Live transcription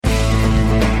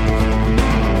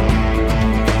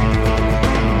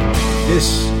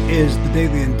This is the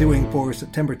Daily Undoing for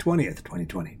September 20th,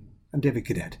 2020. I'm David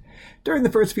Cadet. During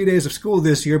the first few days of school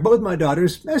this year, both my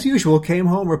daughters, as usual, came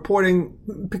home reporting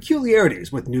peculiarities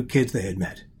with new kids they had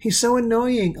met. He's so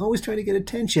annoying, always trying to get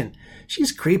attention.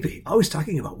 She's creepy, always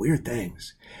talking about weird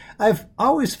things. I've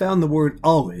always found the word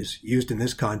always, used in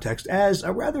this context, as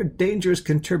a rather dangerous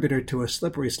contributor to a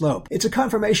slippery slope. It's a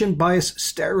confirmation bias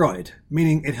steroid,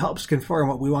 meaning it helps confirm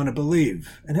what we want to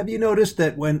believe. And have you noticed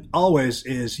that when always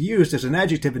is used as an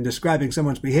adjective in describing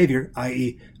someone's behavior,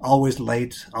 i.e. always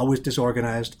late, always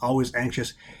disorganized, always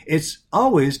anxious, it's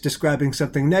always describing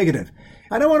something negative.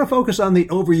 I don't want to focus on the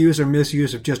overuse or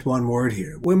misuse of just one word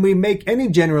here. When we make any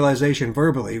generalization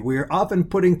verbally, we are often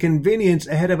putting convenience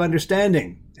ahead of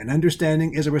understanding. And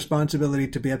understanding is a responsibility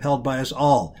to be upheld by us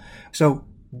all. So,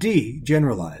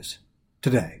 de-generalize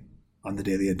today on the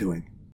Daily Undoing.